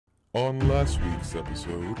On last week's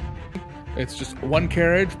episode, It's just one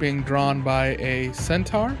carriage being drawn by a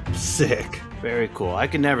centaur. Sick. Very cool. I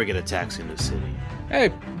can never get a taxi in the city.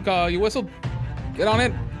 Hey, you whistled. Get on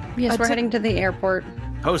it. Yes, we're heading to the airport.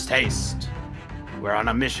 Post haste. We're on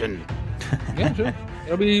a mission. Yeah, sure.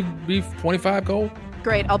 It'll be 25 gold.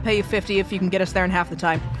 Great, I'll pay you 50 if you can get us there in half the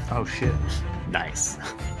time. Oh, shit. Nice.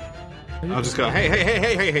 I'll just go,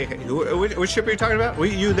 hey. Which ship are you talking about?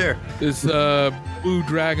 You there? This blue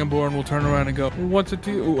dragonborn will turn around and go, "What's it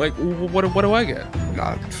do? Like, what do I get?"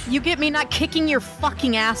 You get me not kicking your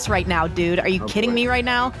fucking ass right now, dude. Are you kidding me right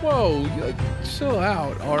now? Whoa, chill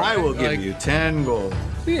out. All right, I will give you 10 gold.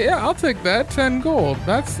 Yeah, I'll take that. 10 gold.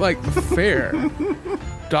 That's like fair.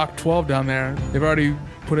 Dock 12 down there. They've already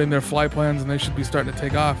put in their flight plans, and they should be starting to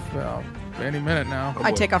take off any minute now.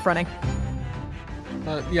 I take off running.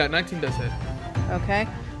 Yeah, 19 does hit. Okay.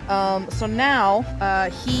 So now,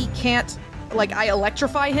 he can't, I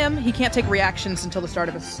electrify him. He can't take reactions until the start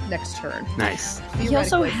of his next turn. Nice. He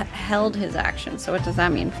also Theoretically. held his action, so what does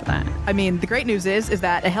that mean for that? I mean, the great news is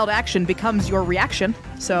that a held action becomes your reaction,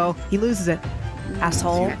 so he loses it.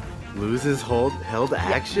 Asshole. Loses held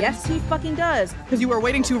action? Yes, he fucking does. Because you are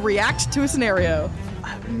waiting to react to a scenario.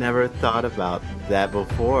 I've never thought about that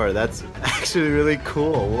before. That's actually really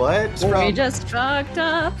cool. What? We just fucked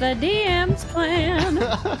up the DM's plan.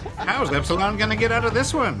 How's Epsilon gonna get out of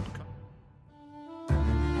this one?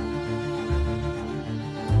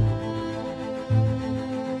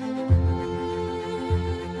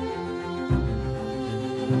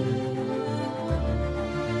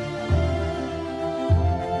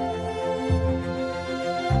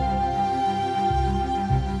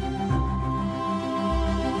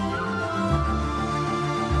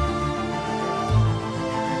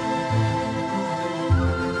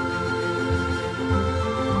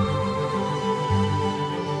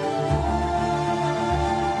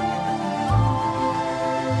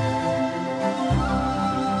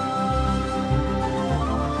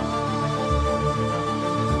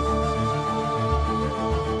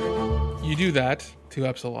 You do that to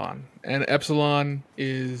Epsilon, and Epsilon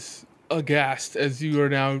is aghast as you are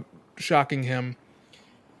now shocking him.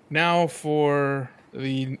 Now for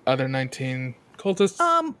the other 19 cultists,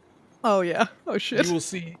 Oh yeah. Oh shit. you will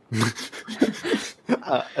see.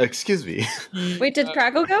 Excuse me. Wait, did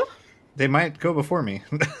Craggle go? They might go before me.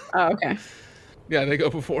 Oh, okay. Yeah, they go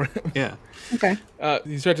before him. Yeah. Okay.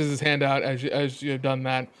 He stretches his hand out as you have done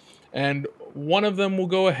that, and one of them will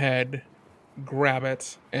go ahead, grab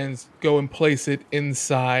it, and go and place it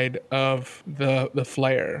inside of the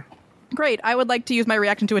flare. Great. I would like to use my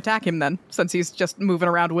reaction to attack him then, since he's just moving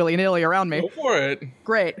around willy-nilly around me. Go for it.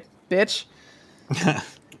 Great, bitch.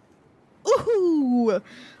 Ooh.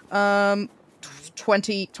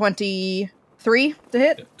 23 to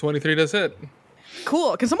hit. 23 does hit.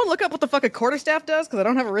 Cool. Can someone look up what the fuck a quarterstaff does? Because I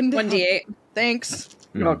don't have it written down. 1d8. Thanks.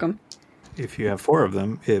 You're welcome. If you have 4 of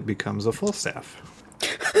them, it becomes a full staff.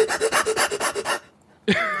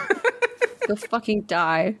 Go fucking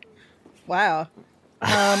die. Wow.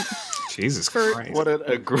 Jesus For- Christ. What an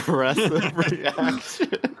aggressive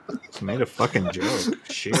reaction. It's made a fucking joke.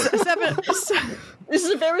 Shit. 7. This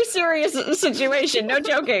is a very serious situation. No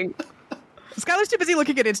joking. Skylar's too busy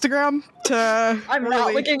looking at Instagram to. I'm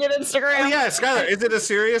not looking at Instagram. Oh, yeah, Skylar, is it a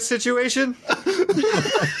serious situation?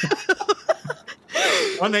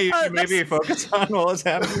 One that you should maybe focus on while it's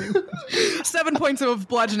happening. 7 points of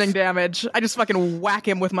bludgeoning damage. I just fucking whack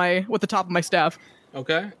him with the top of my staff.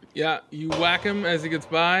 Okay. Yeah, you whack him as he gets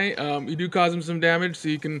by. You do cause him some damage, so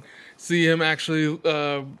you can see him actually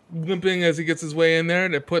limping as he gets his way in there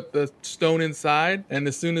to put the stone inside. And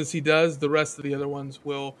as soon as he does, the rest of the other ones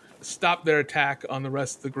will stop their attack on the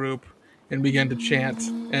rest of the group and begin to chant.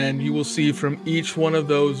 And you will see from each one of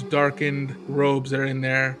those darkened robes that are in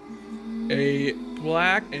there, a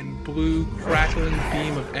black and blue crackling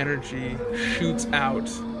beam of energy shoots out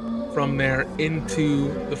from there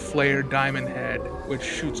into the flared diamond head, which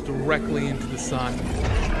shoots directly into the sun.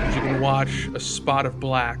 As you can watch a spot of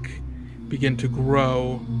black begin to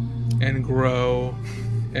grow and grow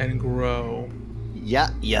and grow. Yeah,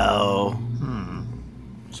 yo.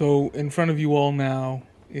 So in front of you all now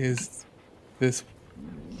is this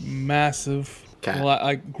massive,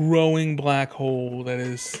 growing black hole that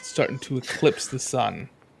is starting to eclipse the sun.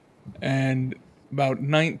 And about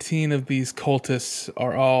 19 of these cultists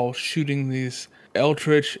are all shooting these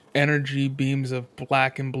eldritch energy beams of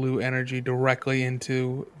black and blue energy directly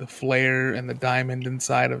into the flare and the diamond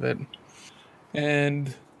inside of it.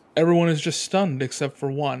 And everyone is just stunned except for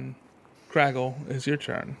one. Craggle, it's your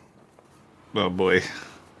turn. Oh, boy.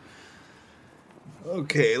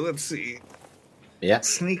 Okay, let's see. Yeah.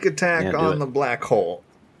 Sneak attack Yeah, do on it. the black hole.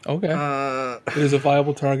 Okay. It is a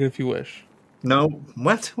viable target if you wish. No.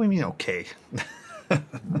 What? What do you mean? Okay.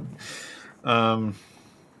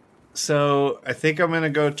 So I think I'm gonna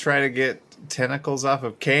go try to get tentacles off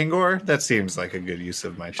of Kangor. That seems like a good use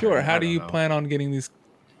of my turn. Sure. How I do don't you know. plan on getting these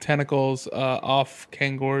tentacles off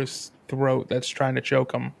Kangor's throat that's trying to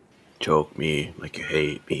choke him? Choke me like you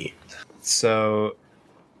hate me. So,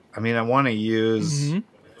 I mean, I want to use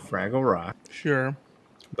Fraggle Rock, Sure.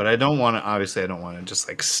 but I don't want to. Obviously, I don't want to just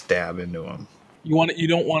like stab into him. You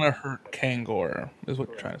don't want to hurt Kangor, is what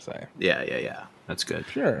you're trying to say. Yeah. That's good.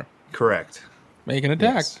 Sure. Correct. Make an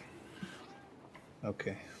attack. Yes.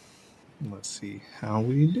 Okay. Let's see how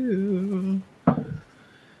we do.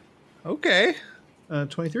 Okay.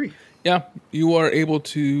 23. Yeah, you are able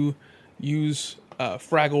to use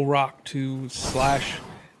Fraggle Rock to slash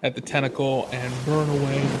at the tentacle and burn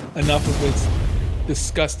away enough of its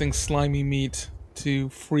disgusting, slimy meat to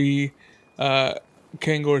free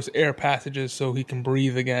Kangor's air passages so he can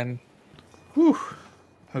breathe again. Whew.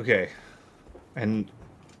 Okay. And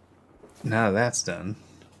now that's done.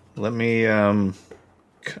 Let me, what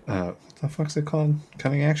the fuck's it called?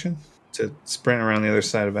 Cunning action? To sprint around the other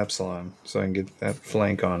side of Epsilon so I can get that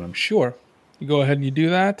flank on him. Sure. You go ahead and you do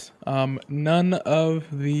that. None of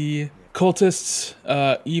the cultists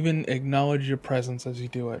even acknowledge your presence as you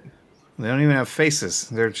do it. They don't even have faces.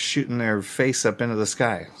 They're shooting their face up into the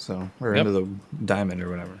sky, or Yep. into the diamond or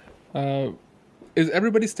whatever. Is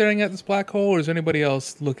everybody staring at this black hole, or is anybody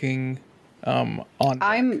else looking on?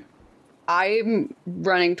 I'm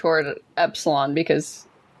running toward Epsilon because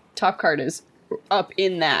Top Card is up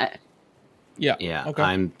in that. Yeah. Yeah, Okay.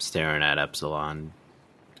 I'm staring at Epsilon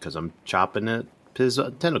because I'm chopping at his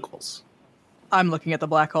tentacles. I'm looking at the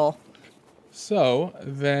black hole. So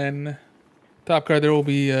then, Top Card, there will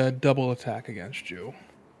be a double attack against you.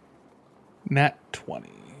 Nat 20,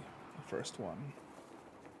 the first one.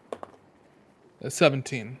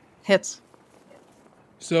 17. Hits.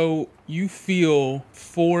 So you feel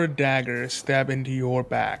 4 daggers stab into your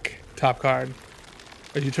back, Top Card.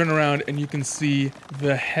 As you turn around and you can see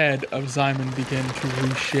the head of Xymon begin to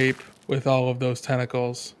reshape with all of those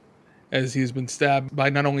tentacles as he's been stabbed by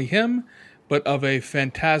not only him, but of a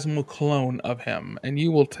phantasmal clone of him. And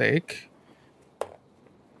you will take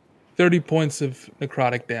 30 points of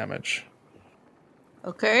necrotic damage.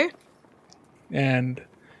 Okay. And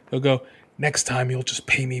he'll go, next time you'll just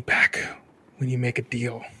pay me back when you make a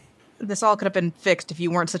deal. This all could have been fixed if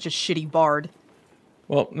you weren't such a shitty bard.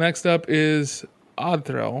 Well, next up is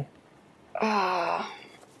Oddthrill. First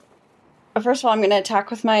of all, I'm going to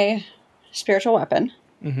attack with my spiritual weapon.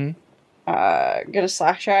 Mm-hmm. Gonna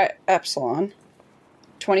slash at Epsilon.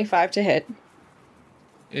 25 to hit.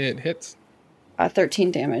 It hits.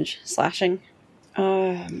 13 damage slashing.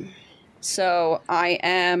 So I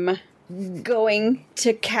am going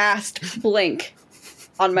to cast Blink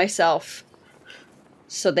on myself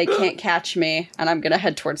so they can't catch me, and I'm gonna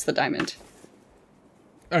head towards the diamond.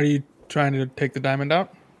 Are you trying to take the diamond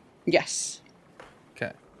out? Yes.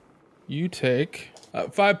 Okay. You take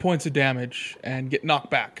 5 points of damage and get knocked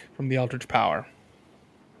back from the Eldritch Power.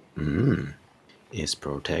 Is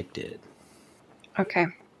protected. Okay.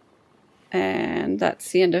 And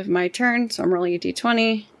that's the end of my turn, so I'm rolling a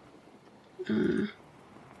d20.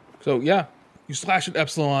 So, yeah, you slash at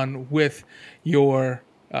Epsilon with your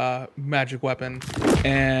magic weapon,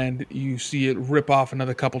 and you see it rip off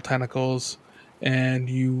another couple tentacles, and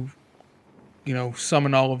you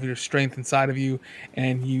summon all of your strength inside of you,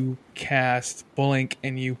 and you cast Blink,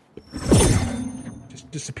 and you just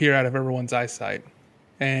disappear out of everyone's eyesight.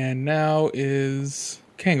 And now is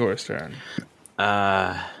Kangor's turn.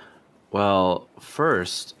 Well,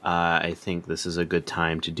 first, I think this is a good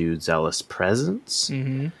time to do Zealous Presence.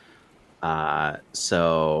 Mm-hmm.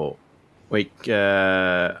 So, wait,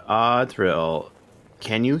 Oddthrill,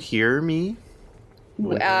 can you hear me?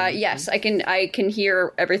 Yes, I can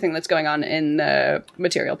hear everything that's going on in the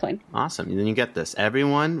material plane. Awesome. Then you get this.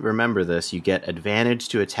 Everyone, remember this. You get advantage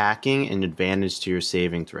to attacking and advantage to your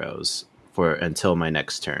saving throws until my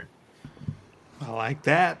next turn. I like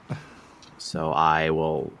that. So I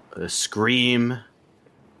will scream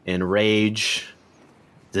in rage.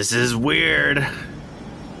 This is weird.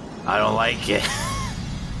 I don't like it.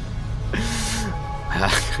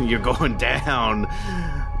 You're going down,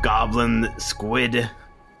 goblin squid.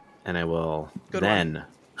 And I will Good then...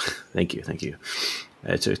 Thank you.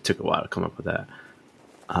 It took a while to come up with that.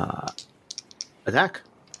 Attack.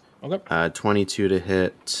 Okay. 22 to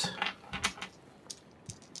hit.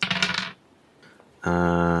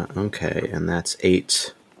 Okay, and that's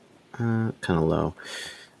 8. Kind of low.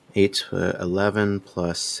 11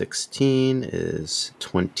 plus 16 is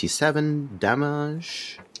 27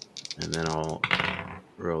 damage. And then I'll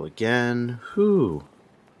roll again. Whew.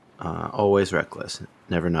 Always reckless.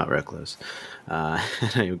 Never not reckless.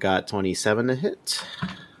 I've got 27 to hit.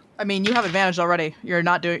 I mean, you have advantage already. You don't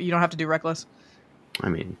have to do reckless. I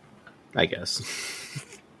mean, I guess.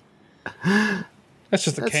 That's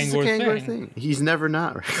just a That's just a Kangor Kangor thing. He's never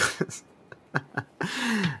not reckless.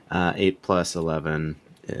 8 plus 11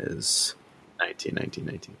 is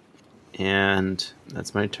 19. And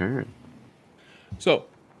that's my turn. So,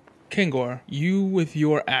 Kangor, you with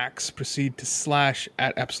your axe proceed to slash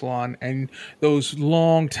at Epsilon, and those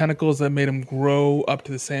long tentacles that made him grow up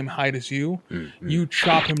to the same height as you, you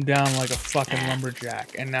chop him down like a fucking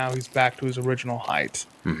lumberjack, and now he's back to his original height,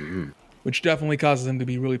 which definitely causes him to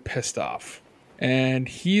be really pissed off. And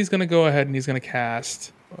he's going to go ahead and he's going to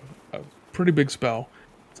cast a pretty big spell.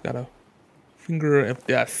 It's got a Finger of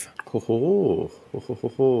Death. Ho.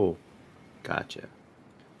 Gotcha.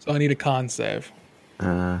 So I need a con save.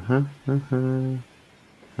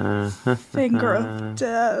 Finger of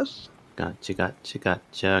death.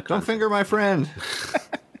 Gotcha. Don't finger my friend.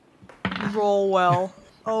 Roll well.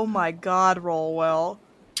 Oh my god, roll well.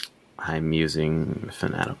 I'm using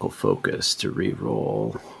Fanatical Focus to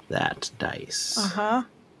re-roll that dice. Uh-huh.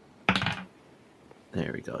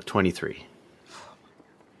 There we go. 23.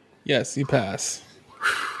 Yes, you pass.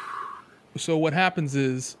 So what happens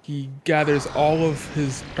is he gathers all of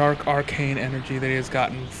his dark arcane energy that he has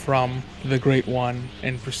gotten from the Great One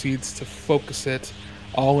and proceeds to focus it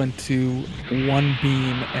all into one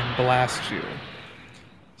beam and blast you.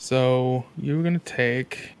 So you're going to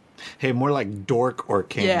take... Hey, more like dork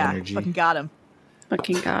arcane energy. Fucking got him.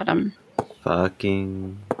 Fucking got him.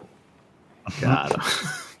 Fucking got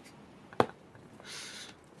him.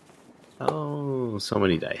 Oh, so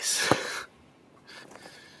many dice.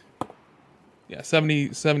 Yeah,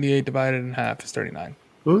 78 divided in half is 39.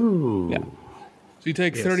 Ooh. Yeah. So you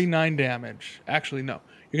take 39 damage. Actually, no.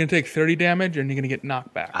 You're going to take 30 damage and you're going to get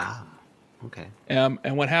knocked back. Okay.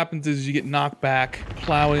 And what happens is you get knocked back,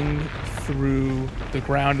 plowing through the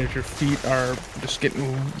ground as your feet are just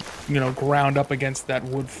getting, ground up against that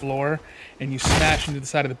wood floor, and you smash into the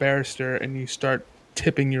side of the barister and you start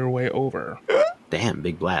tipping your way over. Damn,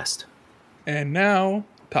 big blast. And now,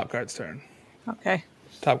 Top Guard's turn. Okay.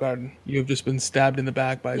 Top Guard, you have just been stabbed in the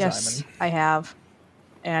back by Yes, Zyman. I have.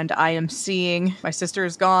 And I am seeing, my sister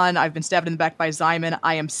is gone. I've been stabbed in the back by Zyman.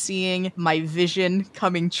 I am seeing my vision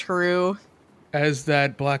coming true. As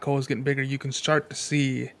that black hole is getting bigger, you can start to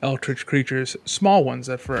see eldritch creatures, small ones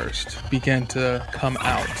at first, begin to come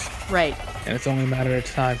out. Right. And it's only a matter of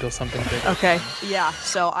time till something bigger. Okay. Yeah.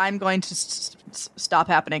 So I'm going to stop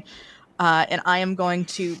happening. And I am going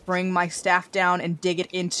to bring my staff down and dig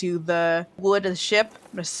it into the wood of the ship.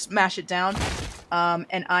 I'm going to smash it down.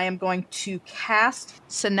 And I am going to cast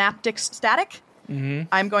Synaptic Static. Mm-hmm.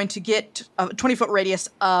 I'm going to get a 20-foot radius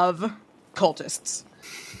of cultists.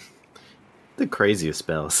 The craziest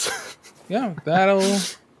spells. Yeah, that'll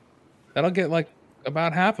get like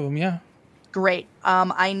about half of them, yeah. Great.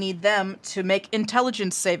 I need them to make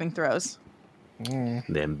intelligence saving throws.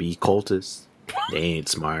 Them be cultists. They ain't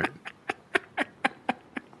smart.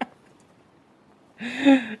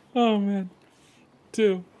 Oh, man.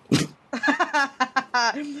 2.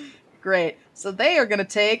 Great. So they are going to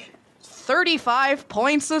take 35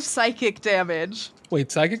 points of psychic damage.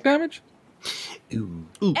 Wait, psychic damage? Ooh.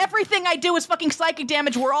 Everything I do is fucking psychic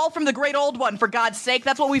damage. We're all from the Great Old One, for God's sake.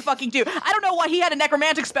 That's what we fucking do. I don't know why he had a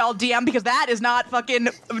necromantic spell, DM, because that is not fucking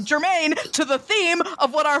germane to the theme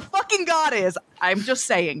of what our fucking god is. I'm just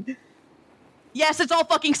saying. Yes, it's all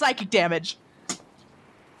fucking psychic damage.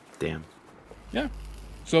 Damn. Yeah.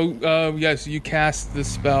 So, yes, you cast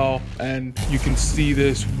this spell, and you can see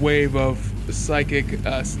this wave of psychic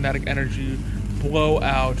kinetic energy blow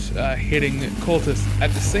out, hitting cultists.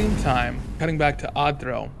 At the same time, cutting back to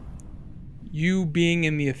Adro, you being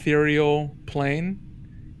in the ethereal plane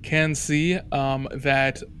can see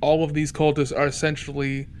that all of these cultists are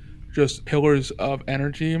essentially just pillars of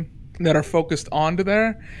energy that are focused onto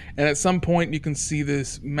there. And at some point, you can see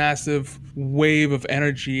this massive wave of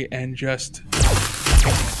energy and just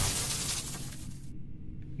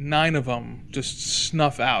 9 of them just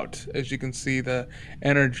snuff out. As you can see, the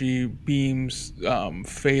energy beams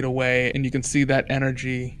fade away, and you can see that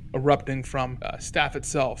energy erupting from staff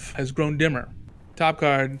itself has grown dimmer. Top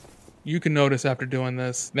Guard, you can notice after doing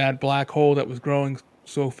this, that black hole that was growing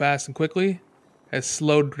so fast and quickly has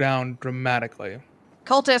slowed down dramatically.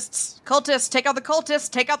 Cultists, take out the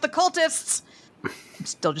cultists. I'm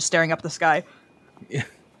still just staring up at the sky. Yeah.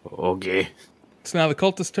 Okay. It's now the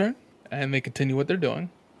cultist turn, and they continue what they're doing.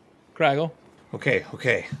 Craggle. Okay.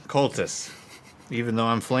 Cultists. Even though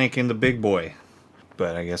I'm flanking the big boy.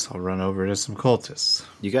 but I guess I'll run over to some cultists.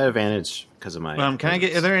 You got advantage because of my. Can I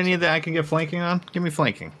get? Are there any that I can get flanking on? Give me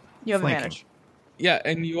flanking. You have Flanking. advantage. Yeah,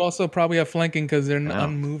 and you also probably have flanking because they're know.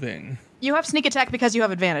 unmoving. You have sneak attack because you have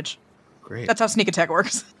advantage. Great. That's how sneak attack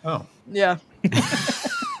works. Oh. Yeah.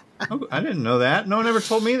 Oh, I didn't know that. No one ever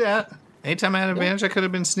told me that. Anytime I had advantage, I could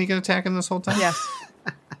have been sneaking attacking this whole time. Yes.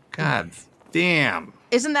 God damn.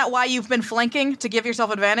 Isn't that why you've been flanking, to give yourself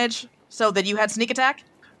advantage so that you had sneak attack?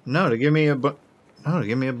 No, to give me a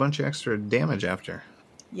bunch of extra damage after.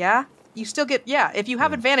 Yeah. You still get if you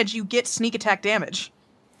have advantage, you get sneak attack damage.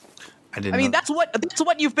 I didn't. I mean, know that's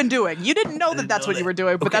what you've been doing. You didn't know that that's what you were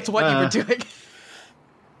doing, but that's what you were doing.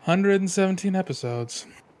 117 episodes.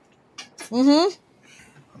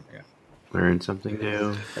 Learn something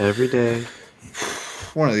new every day.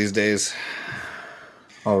 One of these days,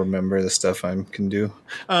 I'll remember the stuff I can do.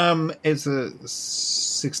 It's a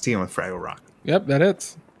 16 with Fraggle Rock. Yep, that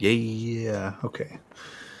hits. Yeah. Okay.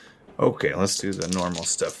 Okay, let's do the normal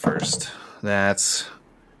stuff first. That's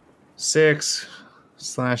 6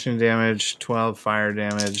 slashing damage, 12 fire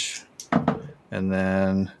damage, and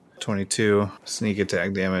then 22 sneak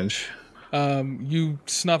attack damage. You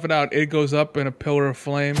snuff it out. It goes up in a pillar of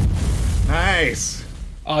flame. Nice.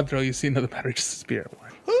 Audro, you see another battery spirit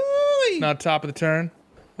one. Not top of the turn.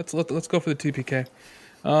 Let's go for the TPK.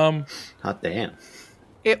 Hot damn.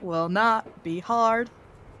 It will not be hard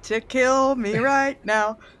to kill me right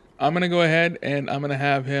now. I'm gonna go ahead and I'm gonna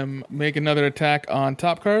have him make another attack on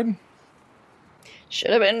top card.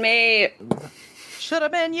 Should have been me. Should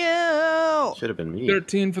have been you. Should have been me.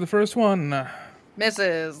 13 for the first one.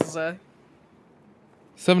 Misses.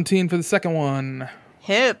 17 for the second one.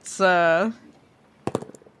 Hits. That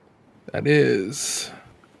is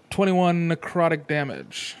 21 necrotic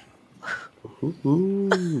damage.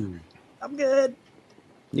 Ooh. I'm good.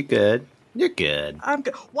 You good? You're good. I'm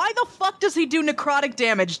good. Why the fuck does he do necrotic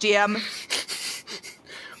damage, DM?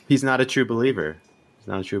 He's not a true believer. He's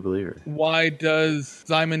not a true believer. Why does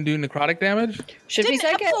Simon do necrotic damage? Should be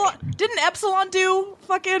second. Didn't Epsilon do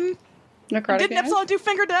fucking... Necrotic Didn't damage? Epsilon do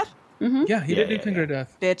finger death? Yeah, he did do yeah, finger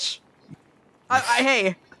death. Bitch.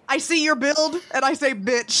 Hey, I see your build, and I say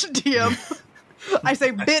bitch, DM. I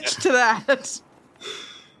say bitch to that.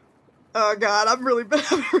 Oh god, I'm really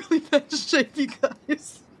bad shape, you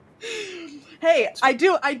guys. Hey, I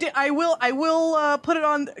will put it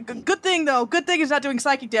on. Good thing though. Good thing is not doing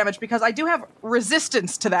psychic damage because I do have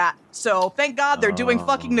resistance to that. So thank God they're doing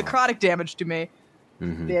fucking necrotic damage to me,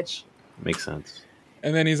 bitch. Makes sense.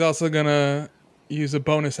 And then he's also gonna use a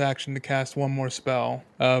bonus action to cast one more spell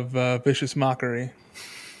of Vicious Mockery.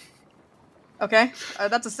 Okay,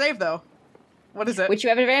 that's a save though. What is it? Which you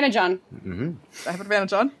have advantage on. I have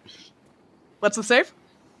advantage on. What's the save?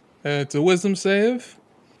 It's a Wisdom save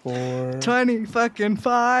for 20 fucking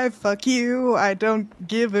 5. Fuck you. I don't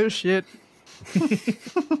give a shit.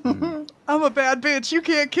 I'm a bad bitch. You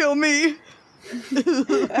can't kill me.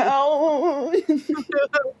 Ow.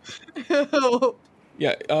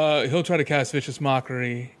 Yeah, he'll try to cast Vicious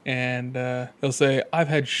Mockery, and he'll say, I've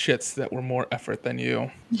had shits that were more effort than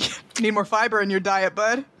you. Need more fiber in your diet,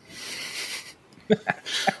 bud.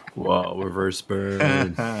 Whoa, reverse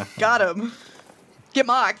burn. Got him. Get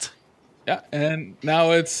mocked. Yeah, and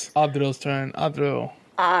now it's Adril's turn. Adril.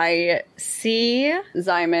 I see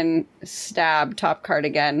Zyman stab top card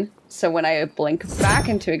again. So when I blink back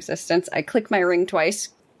into existence, I click my ring twice.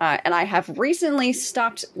 And I have recently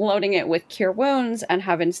stopped loading it with Cure Wounds and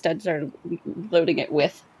have instead started loading it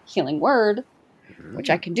with Healing Word, which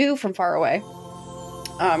I can do from far away.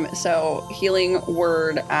 So Healing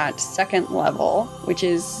Word at 2nd level, which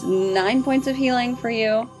is 9 points of healing for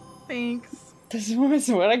you. Thanks. This is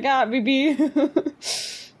what I got, baby. Fuck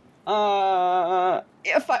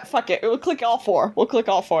it. We'll click all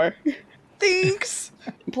 4. Thanks.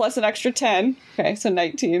 Plus an extra 10. Okay, so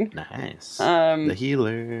 19. Nice. The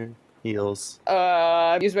healer heals.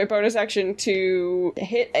 Use my bonus action to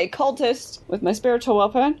hit a cultist with my spiritual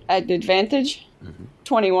weapon at advantage.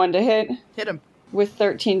 21 to hit Hit him. with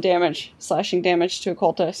 13 damage, slashing damage to a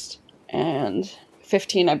cultist. And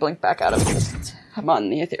 15 I blink back out of existence. I'm on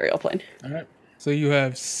the ethereal plane. All right. So you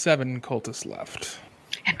have 7 cultists left.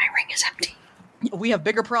 And my ring is empty. We have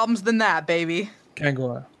bigger problems than that, baby.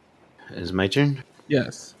 Kangor. Is it my turn?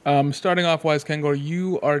 Yes. Starting off wise, Kangor,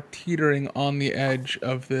 you are teetering on the edge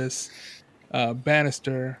of this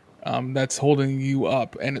banister that's holding you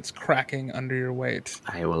up, and it's cracking under your weight.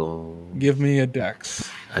 I will. Give me a dex.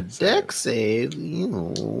 A dex save.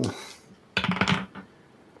 Ew.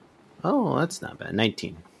 Oh, that's not bad.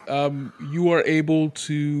 19. You are able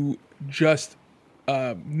to just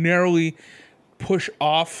narrowly push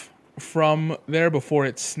off from there before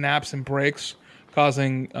it snaps and breaks,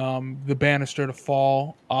 causing the banister to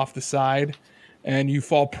fall off the side, and you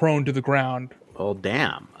fall prone to the ground. Oh,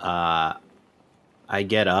 damn. I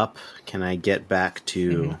get up. Can I get back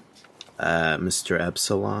to Mr.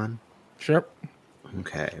 Epsilon? Sure.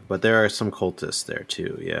 Okay, but there are some cultists there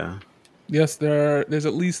too, yeah? Yes, there's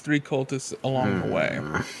at least 3 cultists along the way.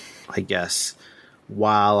 I guess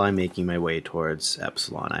while I'm making my way towards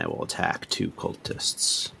Epsilon, I will attack 2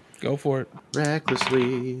 cultists. Go for it.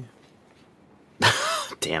 Recklessly.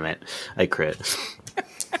 Damn it. I crit.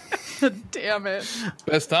 Damn it.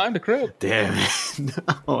 Best time to crit. Damn it.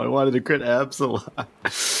 No, I wanted to crit Epsilon.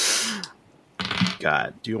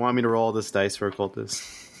 God, do you want me to roll this dice for a cultist?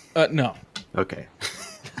 No. Okay.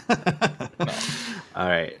 All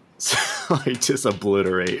right. So I just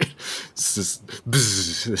obliterate, just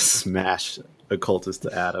smash a cultist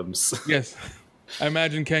to atoms. Yes. I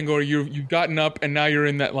imagine, Kangor, you've gotten up and now you're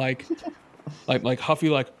in that like huffy,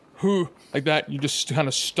 like that. You just kind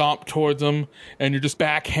of stomp towards them and you're just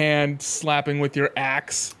backhand slapping with your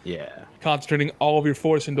axe. Yeah. Concentrating all of your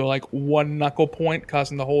force into like one knuckle point,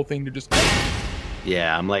 causing the whole thing to just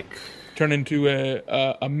Yeah, I'm like turn into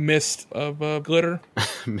a mist of glitter.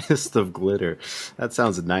 mist of glitter. That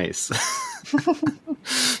sounds nice,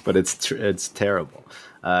 but it's terrible.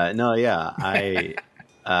 No, yeah, I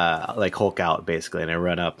like Hulk out basically, and I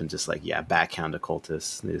run up and just backhand a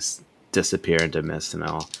cultist, and just disappear into mist, and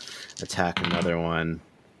I'll attack another one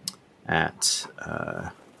at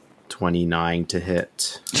 29 to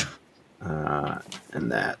hit,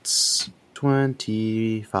 and that's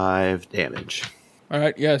 25 damage. All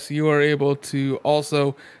right, yes, you are able to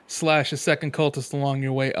also slash a second cultist along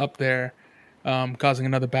your way up there, causing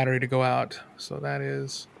another battery to go out. So that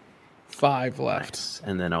is 5 left. Nice.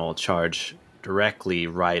 And then I'll charge directly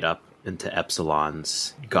right up into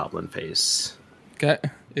Epsilon's goblin face. Okay,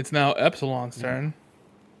 it's now Epsilon's turn.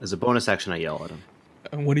 As a bonus action, I yell at him.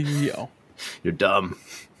 And what do you yell? You're dumb.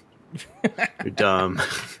 You're dumb.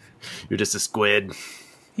 You're just a squid.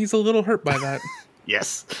 He's a little hurt by that.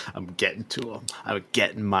 Yes, I'm getting to him. I'm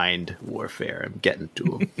getting mind warfare. I'm getting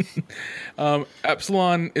to him.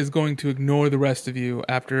 Epsilon is going to ignore the rest of you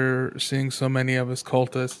after seeing so many of his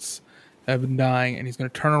cultists have been dying, and he's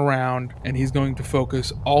going to turn around and he's going to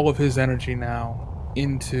focus all of his energy now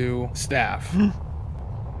into Staff.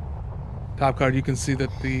 Top card, you can see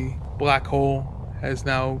that the black hole has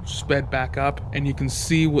now sped back up, and you can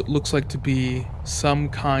see what looks like to be some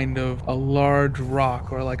kind of a large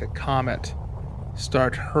rock or like a comet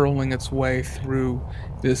start hurling its way through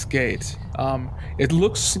this gate. It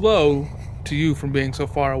looks slow to you from being so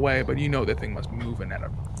far away, but you know that thing must be moving at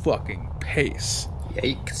a fucking pace.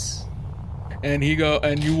 Yikes. And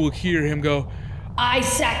you will hear him go, I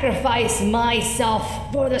sacrifice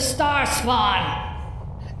myself for the star spawn.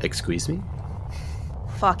 Excuse me?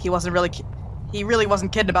 Fuck, he really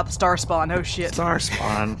wasn't kidding about the star spawn. Oh shit.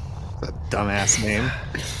 Starspawn. That dumbass name.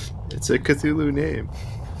 It's a Cthulhu name.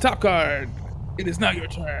 Top card, it is now your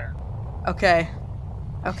turn. Okay.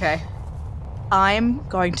 I'm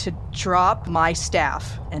going to drop my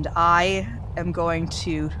staff, and I am going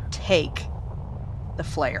to take the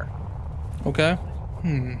flare. Okay.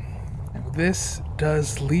 Now this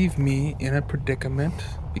does leave me in a predicament,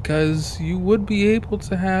 because you would be able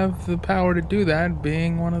to have the power to do that,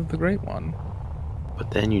 being one of the Great One. But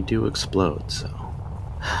then you do explode, so...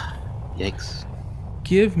 Yikes.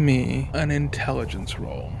 Give me an intelligence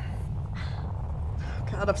roll.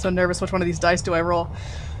 God, I'm so nervous. Which one of these dice do I roll?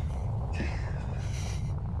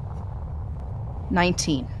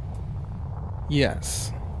 19.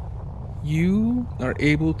 Yes. You are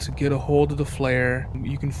able to get a hold of the flare.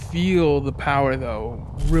 You can feel the power, though,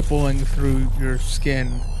 rippling through your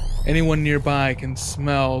skin. Anyone nearby can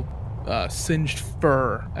smell singed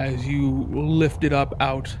fur as you lift it up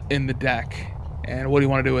out in the deck. And what do you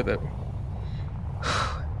want to do with it?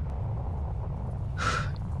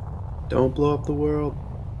 Don't blow up the world.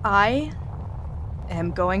 I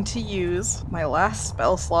am going to use my last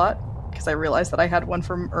spell slot, because I realized that I had one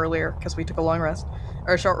from earlier, because we took a long rest,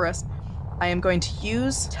 or a short rest. I am going to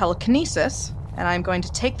use telekinesis, and I'm going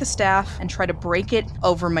to take the staff and try to break it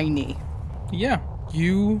over my knee. Yeah.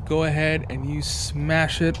 You go ahead and you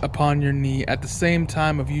smash it upon your knee. At the same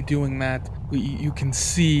time of you doing that, you can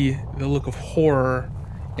see the look of horror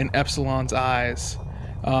in Epsilon's eyes,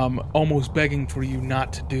 almost begging for you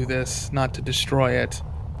not to do this, not to destroy it.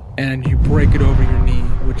 And you break it over your knee,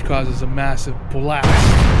 which causes a massive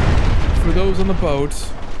blast. For those on the boat,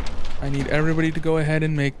 I need everybody to go ahead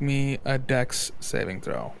and make me a Dex saving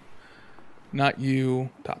throw. Not you,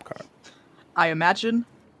 top card. I imagine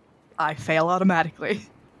I fail automatically.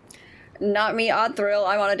 Not me, Odd Thrill.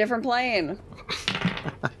 I'm on a different plane.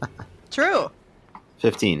 True.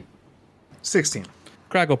 15. 16.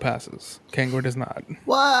 Craggle passes. Kangor does not.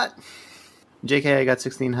 What? JK, I got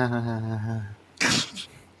 16. Ha ha ha ha ha.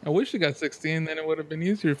 I wish you got 16, then it would have been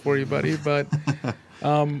easier for you, buddy. But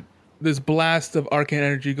this blast of arcane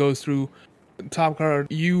energy goes through. Top card,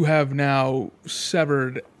 you have now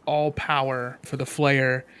severed all power for the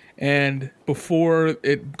flare. And before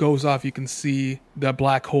it goes off, you can see the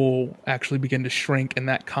black hole actually begin to shrink. And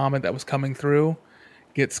that comet that was coming through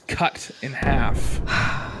gets cut in half.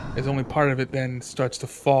 As only part of it then starts to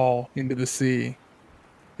fall into the sea.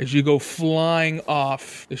 As you go flying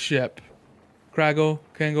off the ship, Craggle,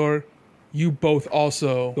 Kangor, you both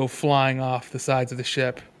also go flying off the sides of the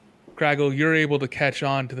ship. Craggle, you're able to catch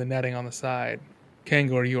on to the netting on the side.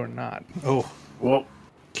 Kangor, you are not. Oh, Whoa.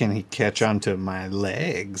 can he catch onto my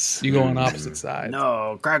legs? You go on opposite sides.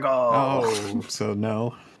 No, Craggle. Oh, so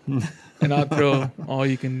no. And all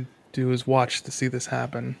you can do is watch to see this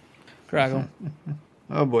happen. Craggle.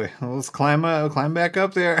 Oh boy, well, let's climb back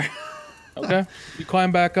up there. Okay. You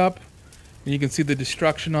climb back up, and you can see the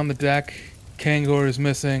destruction on the deck. Kangor is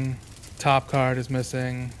missing. Top card is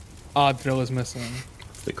missing. Odd Thrill is missing.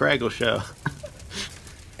 It's the Craggle show.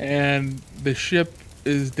 And the ship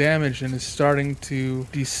is damaged and is starting to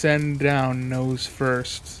descend down nose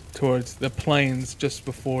first towards the plains just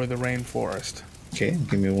before the rainforest. Okay,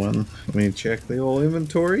 give me one. Let me check the old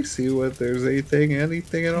inventory, see what there's anything at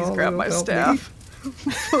Please all. grab my that'll help staff.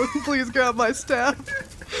 Please grab my staff.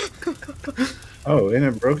 me. Oh, isn't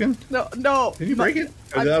it broken? No. Did you break it?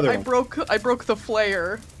 Or the other I one? broke the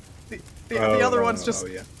flare. The other one's just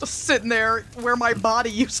sitting there where my body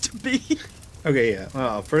used to be. Okay, yeah.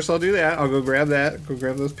 Well, first I'll do that. I'll go grab that. Go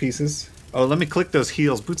grab those pieces. Oh, let me click those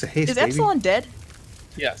heels. Boots of haste, Is baby. Epsilon dead?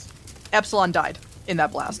 Yes. Epsilon died in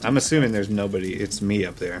that blast. I'm assuming there's nobody. It's me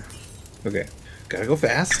up there. Okay. Gotta go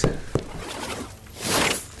fast.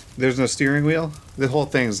 There's no steering wheel. The whole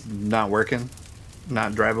thing's not working.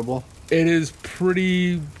 Not drivable. It is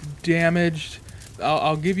pretty damaged.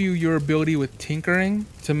 I'll give you your ability with tinkering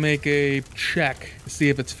to make a check to see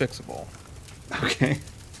if it's fixable. Okay.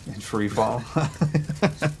 In free fall.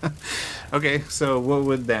 Okay, so what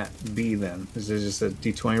would that be then? Is it just a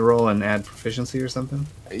d20 roll and add proficiency or something?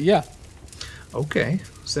 Yeah. Okay.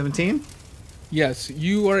 17? Yes,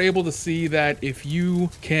 you are able to see that if you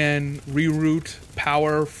can reroute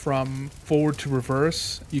power from forward to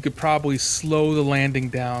reverse, you could probably slow the landing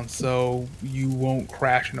down so you won't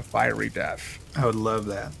crash in a fiery death. I would love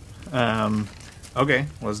that. Okay,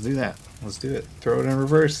 let's do that. Let's do it. Throw it in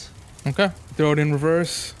reverse. Okay. Throw it in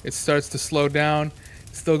reverse. It starts to slow down.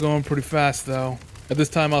 It's still going pretty fast though. At this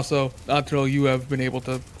time also, Atril, you have been able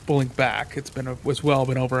to blink back. It's been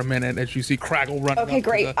over a minute as you see Craggle running. Okay,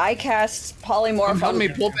 great. I cast polymorph. Help me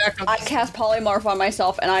pull back on I cast polymorph on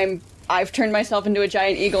myself, and I've turned myself into a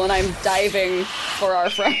giant eagle, and I'm diving for our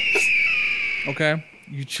friends. Okay.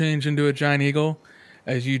 You change into a giant eagle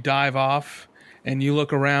as you dive off, and you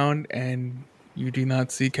look around, and you do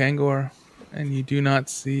not see Kangor, and you do not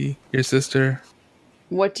see your sister.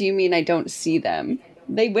 What do you mean I don't see them?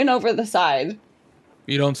 They went over the side.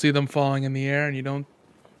 You don't see them falling in the air, and you don't...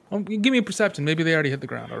 Oh, give me a perception. Maybe they already hit the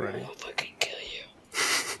ground already. I'll fucking kill you.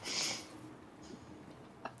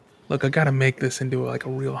 Look, I gotta make this into like a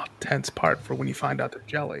real tense part for when you find out they're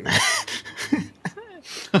jelly.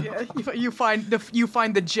 Yeah, you find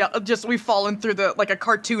the gel. Just we've fallen through the like a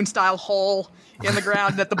cartoon style hole in the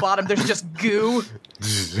ground. And at the bottom, there's just goo.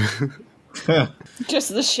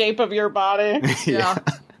 Just the shape of your body. Yeah.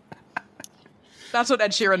 That's what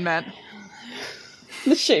Ed Sheeran meant.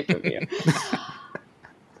 The shape of you.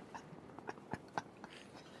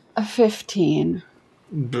 A 15.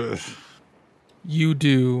 You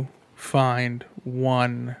do find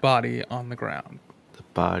one body on the ground. The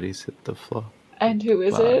bodies hit the floor. And who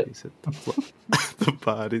is it? Bodies hit the floor. The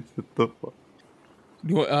bodies hit the floor.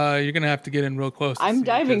 You're gonna have to get in real close. to I'm see,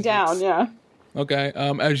 diving 'cause down, yeah. Okay.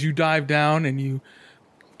 As you dive down and you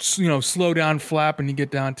slow down, flap, and you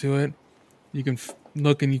get down to it, you can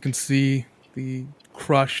look and you can see the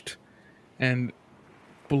crushed and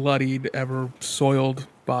bloodied, ever soiled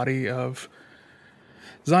body of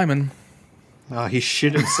Zyman. Oh, he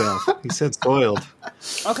shit himself. He said soiled.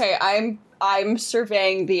 Okay, I'm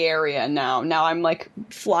surveying the area now. Now I'm like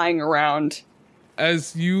flying around.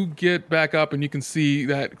 As you get back up and you can see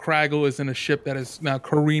that Craggle is in a ship that is now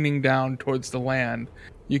careening down towards the land,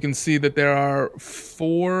 you can see that there are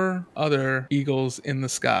 4 other eagles in the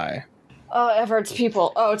sky. Oh, Evard's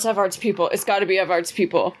people. Oh, it's Evard's people. It's got to be Evard's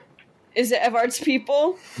people. Is it Evard's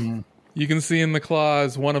people? You can see in the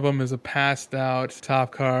claws, one of them is a passed out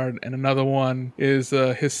top card, and another one is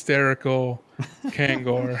a hysterical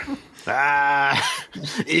Kangor.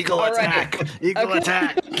 Eagle All right. attack! Eagle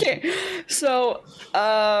attack! Okay, so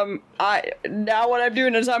I now what I'm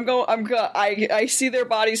doing is I see their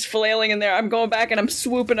bodies flailing in there. I'm going back and I'm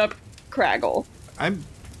swooping up Craggle. I'm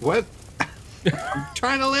what? I'm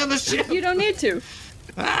trying to land the ship. You don't need to.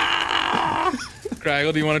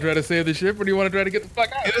 Craggle, do you want to try to save the ship, or do you want to try to get the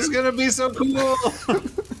fuck out? It is gonna be so cool.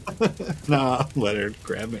 No, let her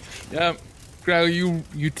grab me. Yeah. Craggle,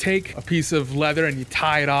 you take a piece of leather and you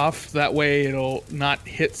tie it off. That way it'll not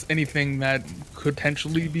hit anything that could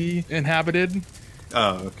potentially be inhabited.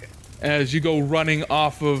 Oh, okay. As you go running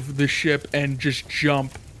off of the ship and just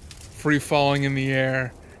jump, free falling in the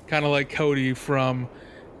air, kind of like Cody from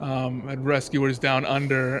Rescuers Down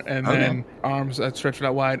Under, and then arms stretched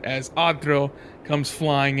out wide as Oddthrill comes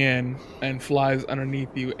flying in and flies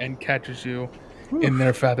underneath you and catches you in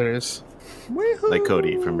their feathers. Like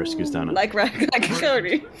Cody from Rescuers Down Under. Like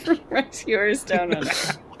Cody from Rescuers Down Under.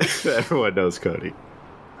 Everyone knows Cody.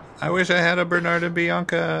 I wish I had a Bernard and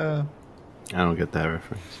Bianca. I don't get that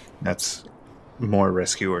reference. That's more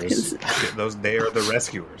rescuers. They are the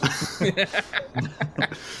rescuers.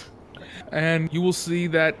 And you will see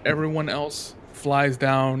that everyone else flies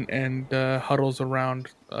down and huddles around,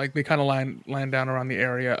 like they kind of land down around the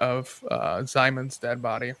area of Simon's dead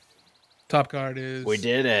body. Top card is... We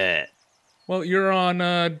did it. Well, you're on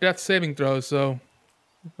death saving throws, so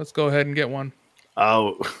let's go ahead and get one.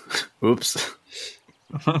 Oh, oops.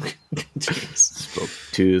 Jeez. Spoke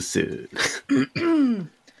too soon.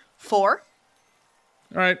 4.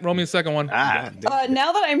 All right, roll me a second one. Now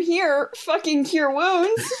that I'm here, fucking cure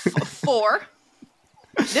wounds. 4.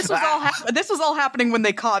 This was all happening when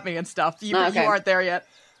they caught me and stuff. You aren't there yet.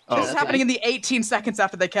 This is happening in the 18 seconds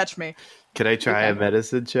after they catch me. Can I try a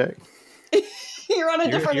medicine check? You're on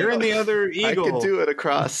a different. You're in the other eagle. I could do it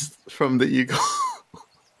across from the eagle.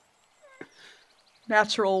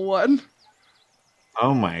 Natural 1.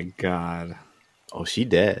 Oh my god. Oh, she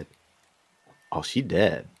dead. Oh, she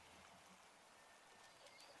dead.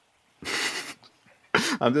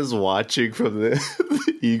 I'm just watching from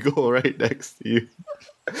the eagle right next to you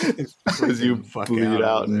as you bleed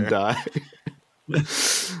out and die.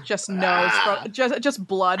 Just nose, just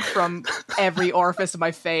blood from every orifice of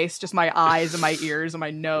my face, just my eyes and my ears and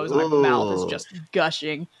my nose and my mouth is just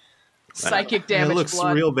gushing. Psychic damage. It looks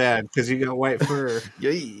blood. real bad because you got white fur.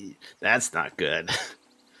 Yay, that's not good.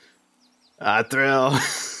 Thrill.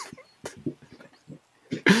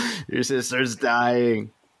 Your sister's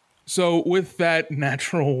dying. So with that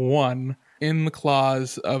natural 1 in the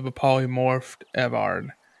claws of a polymorphed Evard,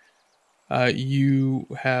 you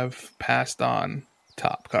have passed on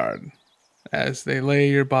top card as they lay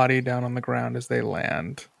your body down on the ground as they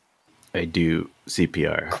land. I do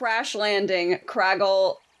CPR. Crash landing.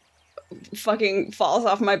 Craggle fucking falls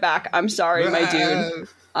off my back. I'm sorry, my dude.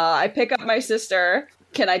 I pick up my sister.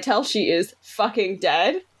 Can I tell she is fucking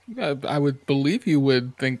dead? I would believe you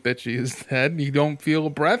would think that she is dead. You don't feel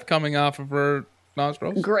breath coming off of her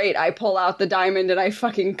nostrils. Great. I pull out the diamond and I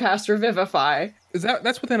fucking cast Revivify.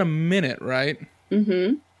 That's within a minute, right?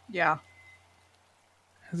 Mm-hmm. Yeah.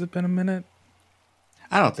 Has it been a minute?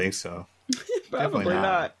 I don't think so. Probably Definitely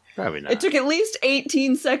not. Probably not. It took at least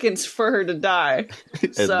 18 seconds for her to die.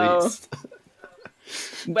 At so, least.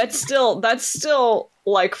 But still, that's still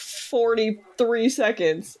like 43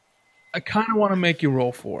 seconds. I kind of want to make you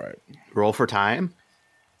roll for it. Roll for time?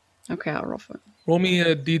 Okay, I'll roll for it. Roll me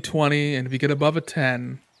a d20, and if you get above a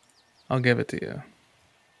 10, I'll give it to you.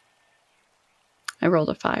 I rolled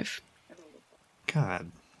a 5.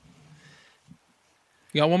 God.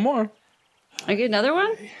 You got one more. I get another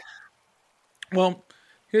one? Well,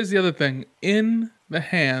 here's the other thing. In the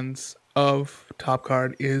hands of Top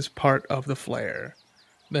Card is part of the flare.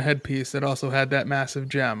 The headpiece that also had that massive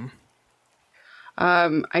gem.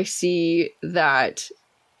 I see that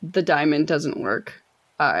the diamond doesn't work.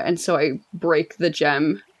 And so I break the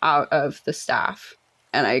gem out of the staff.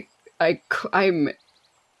 And I'm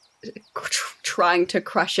trying to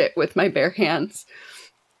crush it with my bare hands.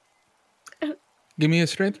 Give me a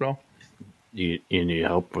strength roll. You need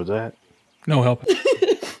help with that? No help.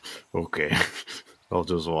 Okay. I'll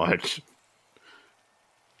just watch.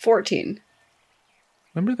 14.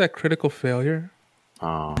 Remember that critical failure?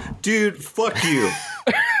 Oh. Dude, fuck you.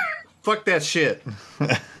 Fuck that shit.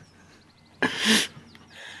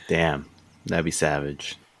 Damn. That'd be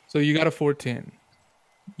savage. So you got a 14.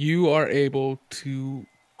 You are able to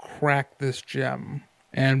crack this gem.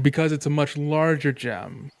 And because it's a much larger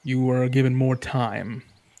gem, you are given more time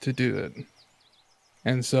to do it.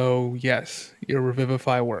 And so, yes, your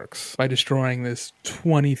Revivify works by destroying this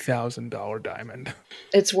 $20,000 diamond.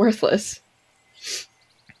 It's worthless.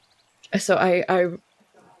 So I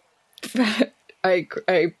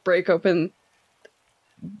break open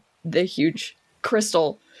the huge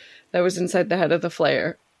crystal that was inside the head of the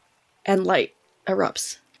flare, and light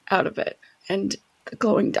erupts out of it, and the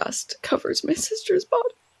glowing dust covers my sister's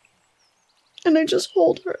body. And I just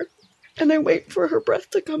hold her, and I wait for her breath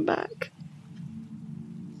to come back.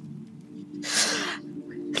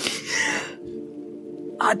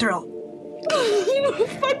 Adril, You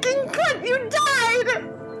fucking cunt! You died!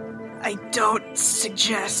 I don't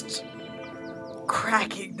suggest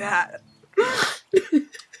cracking that.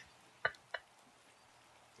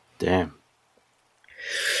 Damn.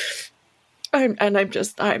 I'm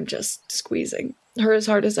just squeezing her as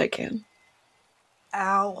hard as I can.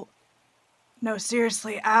 Ow. No,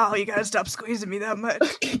 seriously, ow, you gotta stop squeezing me that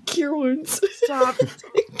much. Cure wounds. Stop.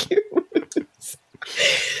 Cure wounds.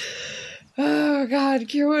 Oh god,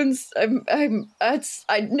 cure wounds.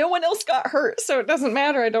 No one else got hurt, so it doesn't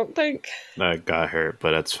matter, I don't think. I got hurt,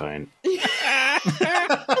 but that's fine. Did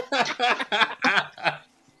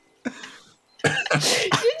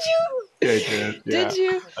you? Did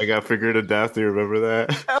you? I got fingered to death. Do you remember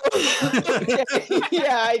that? Okay.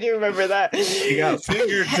 Yeah, I do remember that. You got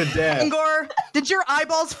fingered to death. Angor, did your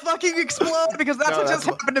eyeballs fucking explode? Because that's what just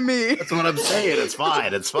happened to me. That's what I'm saying. It's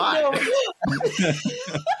fine. It's fine. No.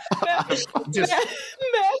 Just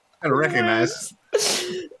Matt, gotta recognize.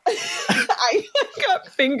 I got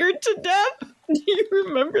fingered to death. Do you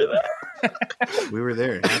remember that? We were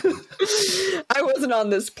there. It happened. I wasn't on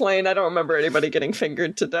this plane. I don't remember anybody getting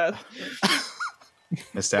fingered to death.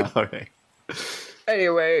 Missed out. All right.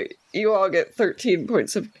 Anyway, you all get 13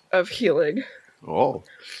 points of healing. Oh.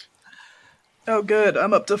 Oh, good.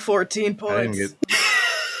 I'm up to 14 I didn't points. get.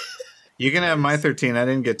 You can have my 13. I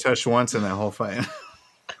didn't get touched once in that whole fight.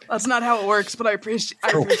 That's not how it works, but I appreciate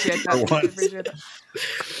that. For I once. appreciate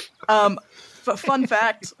that. Fun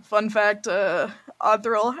fact,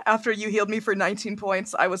 Adril, after you healed me for 19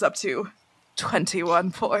 points, I was up to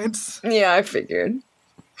 21 points. Yeah, I figured.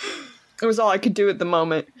 It was all I could do at the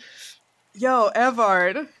moment. Yo,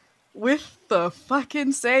 Evard, with the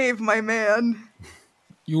fucking save, my man.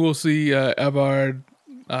 You will see Evard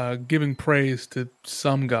giving praise to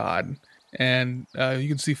some god. And you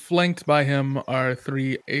can see flanked by him are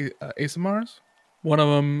three Asimars. One of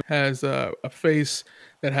them has a face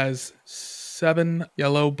that has 7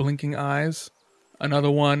 yellow blinking eyes.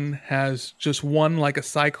 Another one has just one like a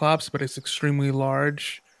cyclops, but it's extremely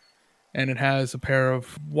large. And it has a pair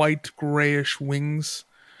of white grayish wings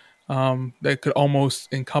that could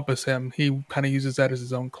almost encompass him. He kind of uses that as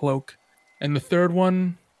his own cloak. And the third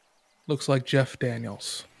one looks like Jeff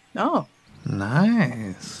Daniels. Oh.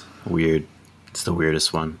 Nice. Weird. It's the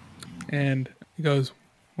weirdest one. And he goes,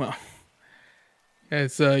 well,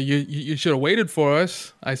 it's you should have waited for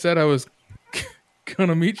us. I said I was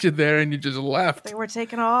gonna meet you there, and you just left. They were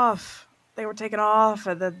taken off.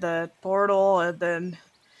 And then the portal, and then...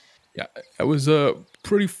 Yeah, it was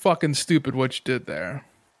pretty fucking stupid what you did there,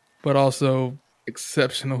 but also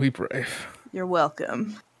exceptionally brave. You're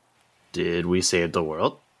welcome. Did we save the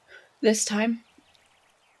world? This time?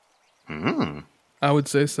 I would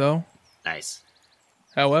say so. Nice.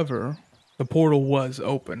 However, the portal was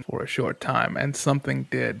open for a short time, and something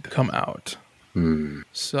did come out.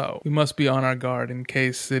 So we must be on our guard in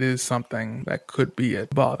case it is something that could be a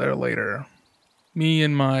bother later. Me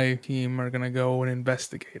and my team are going to go and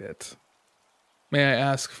investigate it. May I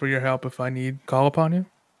ask for your help if I need call upon you?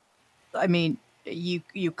 I mean,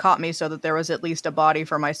 you caught me so that there was at least a body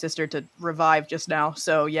for my sister to revive just now.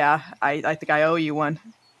 So yeah, I think I owe you one.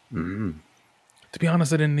 To be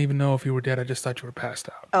honest, I didn't even know if you were dead. I just thought you were passed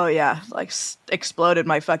out. Oh yeah, like exploded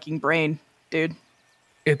my fucking brain, dude.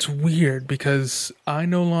 It's weird because I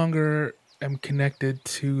no longer am connected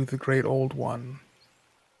to the Great Old One.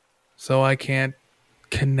 So I can't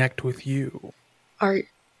connect with you.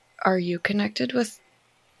 Are you connected with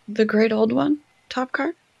the Great Old One, Top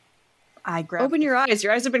Card? I grabbed. Open your eyes.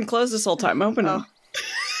 Your eyes have been closed this whole time. Open them.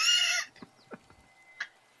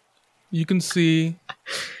 You can see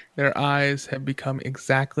their eyes have become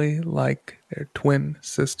exactly like their twin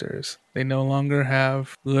sisters. They no longer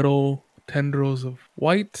have little tendrils of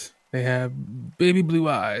white. They have baby blue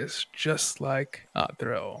eyes, just like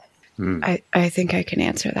Adril. I think I can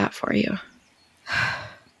answer that for you.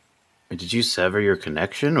 Did you sever your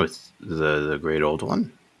connection with the Great Old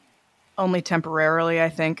One? Only temporarily, I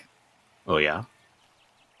think. Oh, yeah?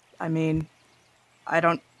 I mean, I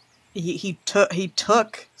don't. He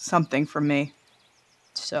took something from me.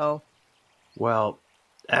 So. Well,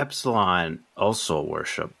 Epsilon also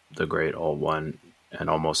worshiped the Great Old One and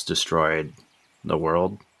almost destroyed the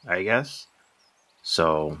world, I guess.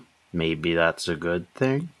 So maybe that's a good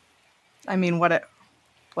thing. I mean, what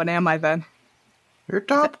am I then? Your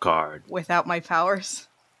top card. Without my powers?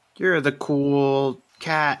 You're the cool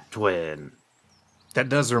cat twin. That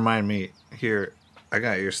does remind me. Here, I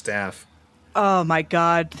got your staff. Oh my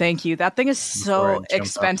god, thank you. That thing is Before I so jumped off the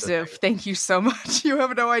expensive. Thank you so much. You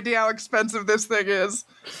have no idea how expensive this thing is.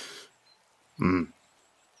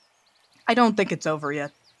 I don't think it's over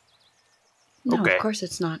yet. No, Okay. of course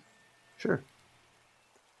it's not. Sure.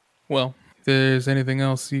 Well, if there's anything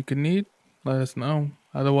else you can need, let us know.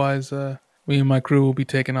 Otherwise, me and my crew will be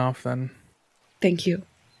taking off then. Thank you.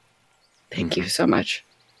 Thank you so much.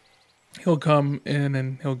 He'll come in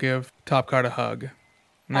and he'll give Top Card a hug.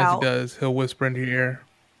 And as Ow. he does, he'll whisper into your ear,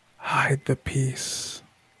 hide the peace.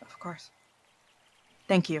 Of course.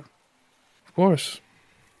 Thank you. Of course.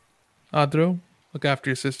 Adro, look after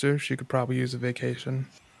your sister. She could probably use a vacation.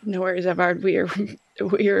 No worries, Evard.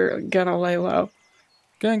 We're gonna lay low.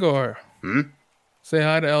 Gangor. Say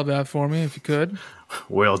hi to Eldath for me if you could.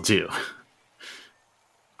 Will do.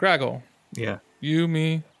 Craggle. Yeah. You,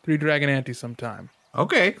 me, 3 Dragon Auntie sometime.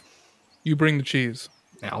 Okay. You bring the cheese.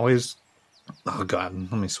 I always. Oh God,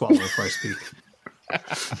 let me swallow before I speak.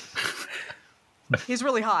 He's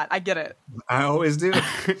really hot. I get it. I always do.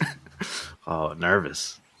 Oh,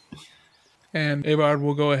 nervous. And Abard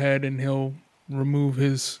will go ahead and he'll remove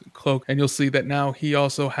his cloak. And you'll see that now he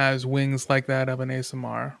also has wings like that of an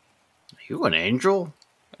ASMR. You an angel?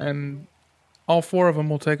 And all 4 of them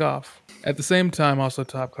will take off. At the same time, also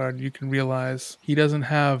Top Card, you can realize he doesn't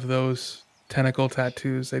have those tentacle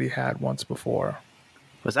tattoos that he had once before.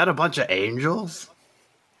 Was that a bunch of angels?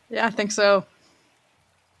 Yeah, I think so.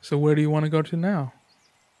 So where do you want to go to now?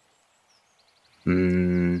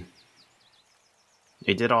 We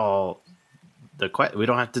did all the we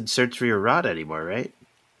don't have to search for your rod anymore, right?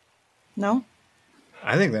 No?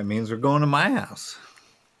 I think that means we're going to my house.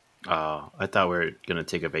 Oh, I thought we were gonna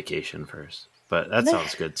take a vacation first, but that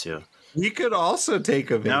sounds good too. We could also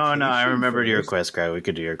take a vacation. No, I remembered your first. quest, Craig. We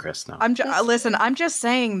could do your quest now. Listen, I'm just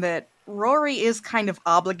saying that Rory is kind of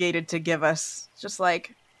obligated to give us just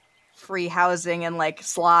like free housing and like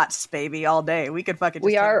slots, baby, all day. We could fucking just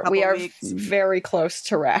We take a are couple we weeks. very close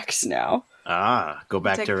to Rax now. Go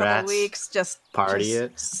back Take to a couple rats. weeks, just Party just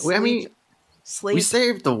it. Sleep, I mean, sleep. we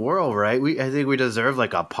saved the world, right? I think we deserve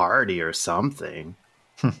like a party or something.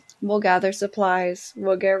 We'll gather supplies,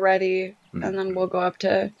 we'll get ready, and then we'll go up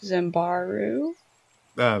to Zimbaru?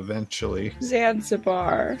 Eventually.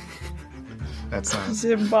 Zanzibar. That's not.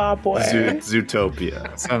 Zimbabwe. Zootopia.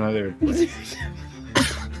 That's another.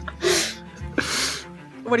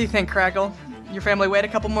 What do you think, Crackle? Your family wait a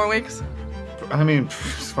couple more weeks? I mean,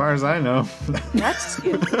 as far as I know. That's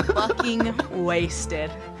fucking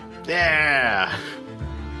wasted. Yeah.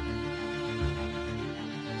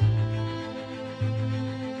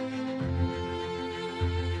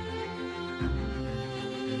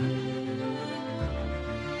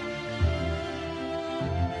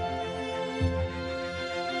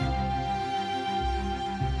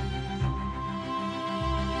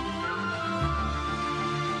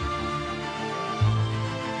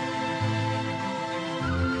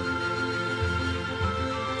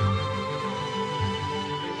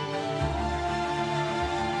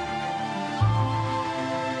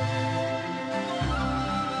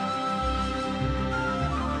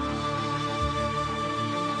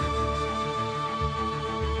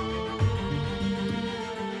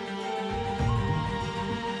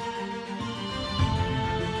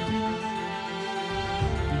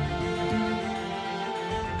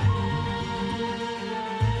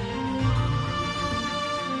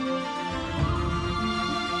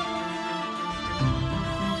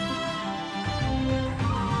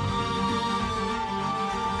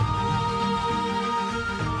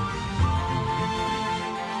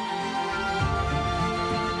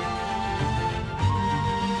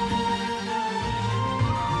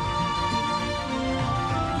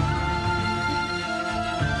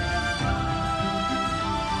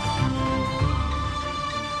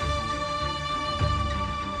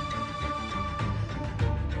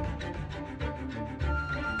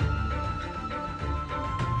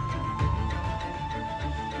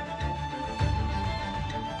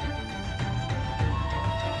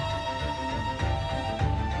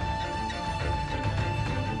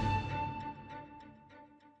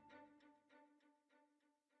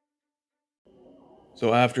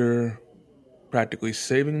 So after practically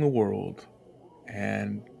saving the world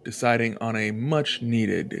and deciding on a much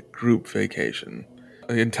needed group vacation,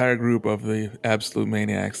 the entire group of the Absolute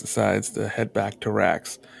Maniacs decides to head back to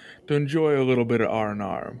Rax to enjoy a little bit of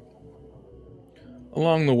R&R.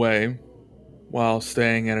 Along the way, while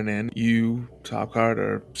staying at an inn, you, Topcard,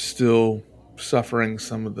 are still suffering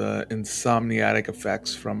some of the insomniatic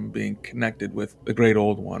effects from being connected with the Great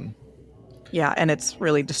Old One. Yeah, and it's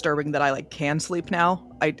really disturbing that I can sleep now.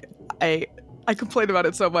 I complain about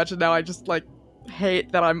it so much, and now I just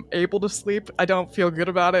hate that I'm able to sleep. I don't feel good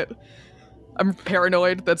about it. I'm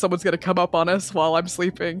paranoid that someone's gonna come up on us while I'm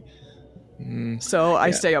sleeping. So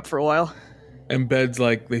I stay up for a while. And beds,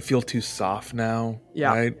 they feel too soft now,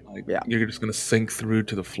 Yeah. right? You're just gonna sink through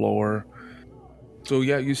to the floor. So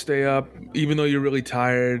yeah, you stay up, even though you're really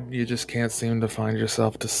tired. You just can't seem to find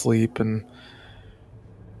yourself to sleep, and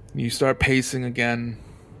you start pacing again.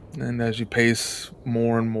 And as you pace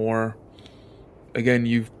more and more, again,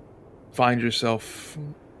 you find yourself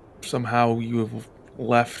somehow you have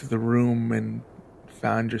left the room and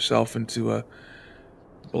found yourself into a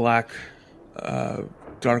black,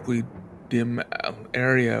 darkly dim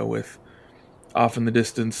area with off in the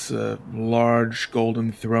distance a large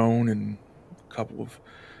golden throne and a couple of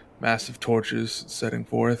massive torches setting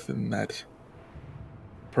forth, and that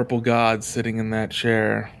purple god sitting in that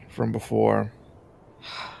chair from before.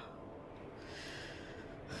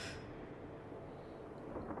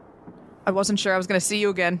 I wasn't sure I was going to see you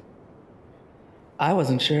again. I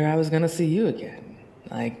wasn't sure I was going to see you again.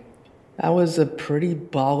 That was a pretty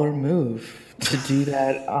baller move to do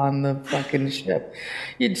that on the fucking ship.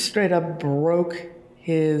 You straight up broke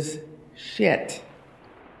his shit.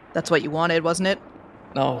 That's what you wanted, wasn't it?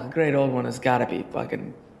 No, the Great Old One has got to be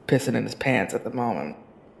fucking pissing in his pants at the moment.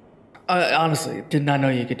 Honestly, did not know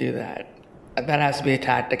you could do that. That has to be a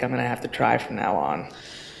tactic I'm going to have to try from now on.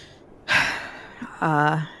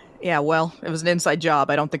 Yeah, well, it was an inside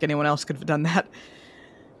job. I don't think anyone else could have done that.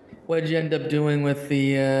 What did you end up doing with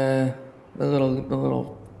the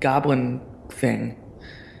little goblin thing?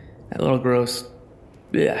 That little gross.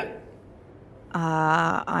 Yeah.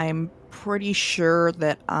 I'm pretty sure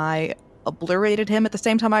that I obliterated him at the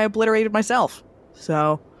same time I obliterated myself.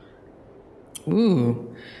 So.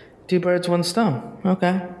 Ooh. 2 birds, 1 stone.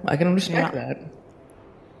 Okay. I can respect that.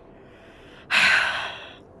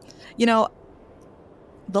 You know,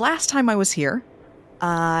 the last time I was here,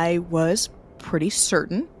 I was pretty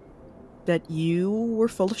certain that you were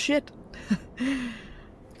full of shit.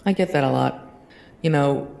 I get that a lot. A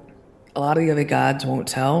lot of the other gods won't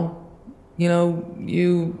tell.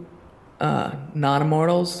 You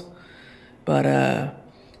non-immortals. But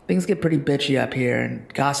things get pretty bitchy up here,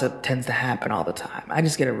 and gossip tends to happen all the time. I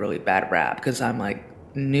just get a really bad rap because I'm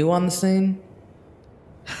new on the scene.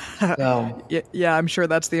 So yeah, I'm sure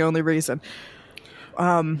that's the only reason.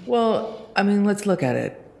 Well, let's look at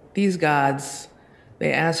it. These gods,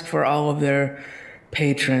 they ask for all of their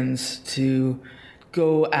patrons to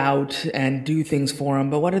go out and do things for them,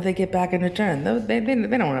 but what do they get back in return? They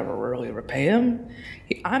don't ever really repay them.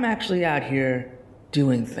 I'm actually out here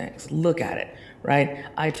doing things. Look at it, right?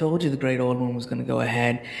 I told you the Great Old One was going to go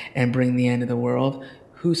ahead and bring the end of the world.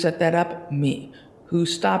 Who set that up? Me. Who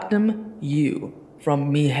stopped him? You.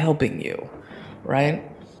 From me helping you, right?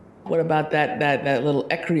 What about that little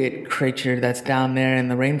Ecreate creature that's down there in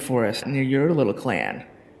the rainforest near your little clan,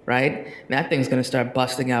 right? And that thing's gonna start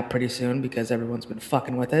busting out pretty soon because everyone's been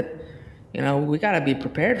fucking with it. We gotta be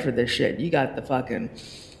prepared for this shit. You got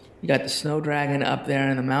the snow dragon up there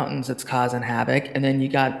in the mountains that's causing havoc, and then you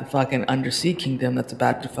got the fucking undersea kingdom that's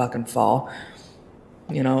about to fucking fall.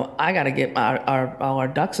 I gotta get all our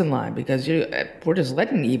ducks in line because we're just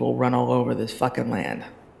letting evil run all over this fucking land.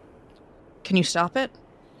 Can you stop it?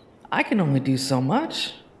 I can only do so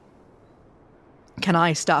much. Can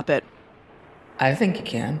I stop it? I think you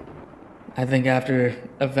can. I think after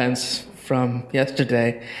events from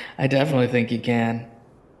yesterday, I definitely think you can.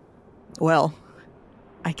 Well,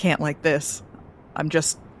 I can't like this. I'm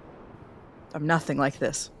nothing like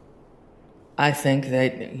this. I think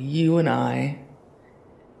that you and I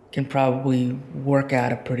can probably work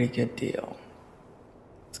out a pretty good deal.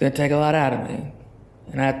 It's going to take a lot out of me,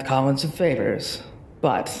 and I have to call in some favors,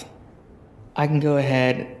 but I can go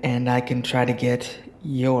ahead and I can try to get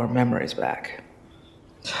your memories back.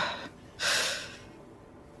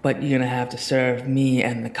 But you're going to have to serve me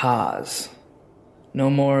and the cause. No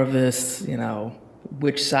more of this,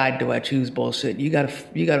 which side do I choose bullshit. You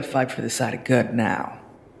gotta fight for the side of good now.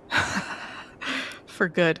 For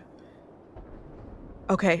good.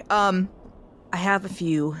 Okay, I have a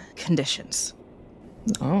few conditions.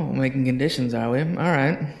 Oh, making conditions, are we? All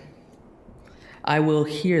right. I will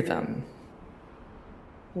hear them.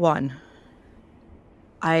 1,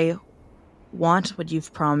 I want what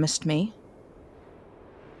you've promised me.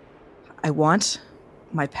 I want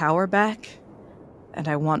my power back, and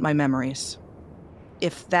I want my memories.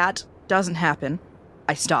 If that doesn't happen,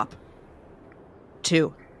 I stop.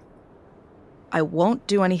 2, I won't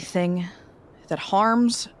do anything that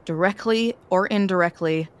harms, directly or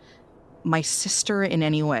indirectly, my sister in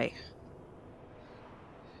any way.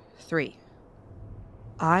 3,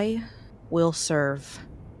 I will serve,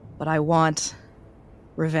 but I want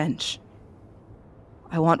revenge.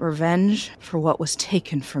 I want revenge for what was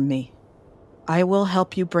taken from me. I will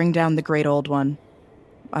help you bring down the Great Old One.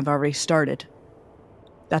 I've already started.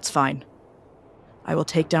 That's fine. I will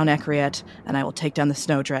take down Ekriet, and I will take down the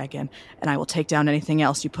Snow Dragon, and I will take down anything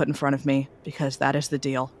else you put in front of me, because that is the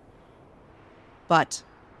deal. But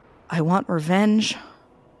I want revenge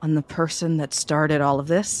on the person that started all of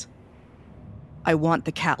this. I want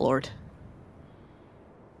the Cat Lord.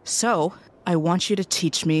 So, I want you to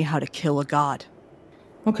teach me how to kill a god.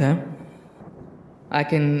 Okay. I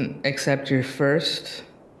can accept your first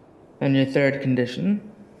and your third condition.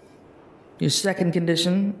 Your second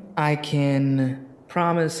condition, I can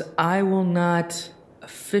promise I will not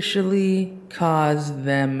officially cause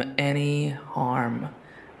them any harm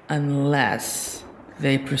unless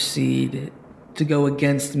they proceed to go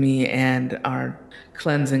against me and our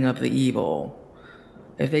cleansing of the evil.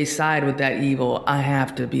 If they side with that evil, I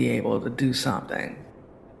have to be able to do something.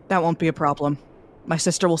 That won't be a problem. My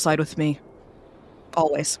sister will side with me.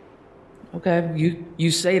 Always. Okay,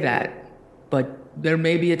 you say that, but there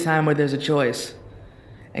may be a time where there's a choice,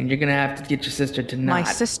 and you're gonna have to get your sister to not. My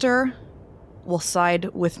sister will side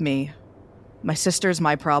with me. My sister's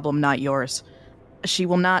my problem, not yours. She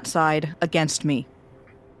will not side against me.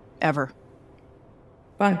 Ever.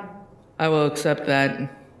 Fine. I will accept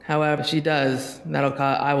that. However she does,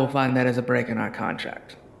 I will find that as a break in our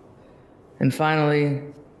contract. And finally,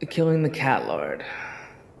 killing the Cat Lord.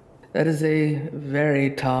 That is a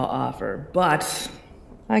very tall offer, but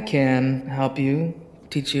I can help you,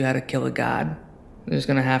 teach you how to kill a god. You're just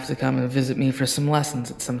gonna have to come and visit me for some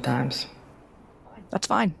lessons at some times. That's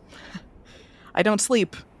fine. I don't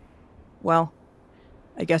sleep. Well,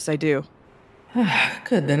 I guess I do.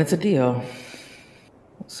 Good, then it's a deal.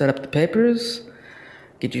 We'll set up the papers,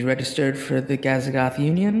 get you registered for the Gazagoth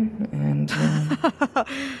Union, and...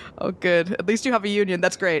 Oh, good. At least you have a union.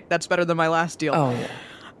 That's great. That's better than my last deal. Oh, yeah.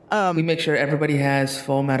 We make sure everybody has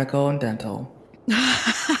full medical and dental.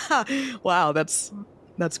 Wow, that's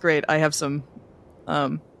great. I have some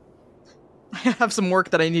work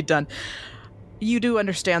that I need done. You do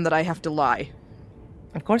understand that I have to lie.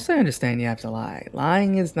 Of course I understand you have to lie.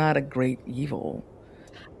 Lying is not a great evil.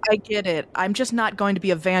 I get it. I'm just not going to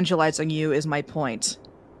be evangelizing you is my point.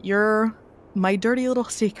 You're my dirty little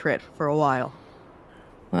secret for a while.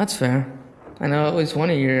 Well, that's fair. I know at least one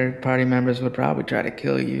of your party members would probably try to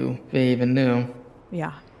kill you if they even knew.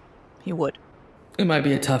 Yeah, he would. It might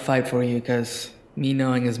be a tough fight for you, because me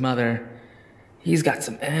knowing his mother, he's got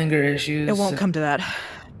some anger issues. It won't come to that.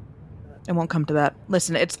 It won't come to that.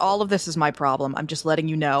 Listen, all of this is my problem. I'm just letting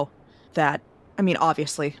you know that, I mean,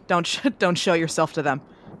 obviously, don't show yourself to them.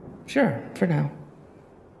 Sure, for now.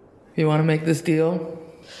 If you want to make this deal,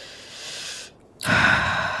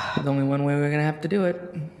 there's only one way we're going to have to do it.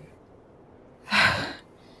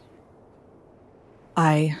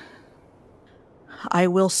 I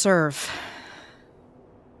will serve.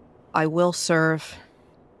 I will serve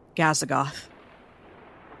Gazagoth.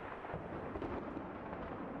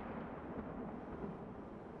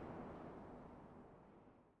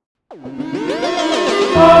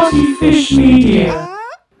 Partyfish Media.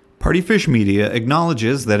 Partyfish Media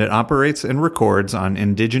acknowledges that it operates and records on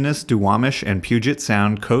indigenous Duwamish and Puget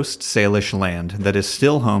Sound Coast Salish land that is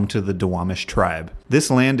still home to the Duwamish tribe.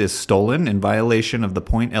 This land is stolen in violation of the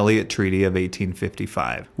Point Elliott Treaty of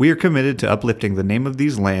 1855. We are committed to uplifting the name of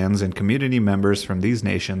these lands and community members from these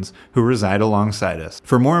nations who reside alongside us.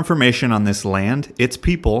 For more information on this land, its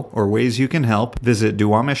people, or ways you can help, visit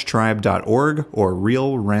duwamishtribe.org or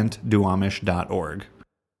realrentduwamish.org.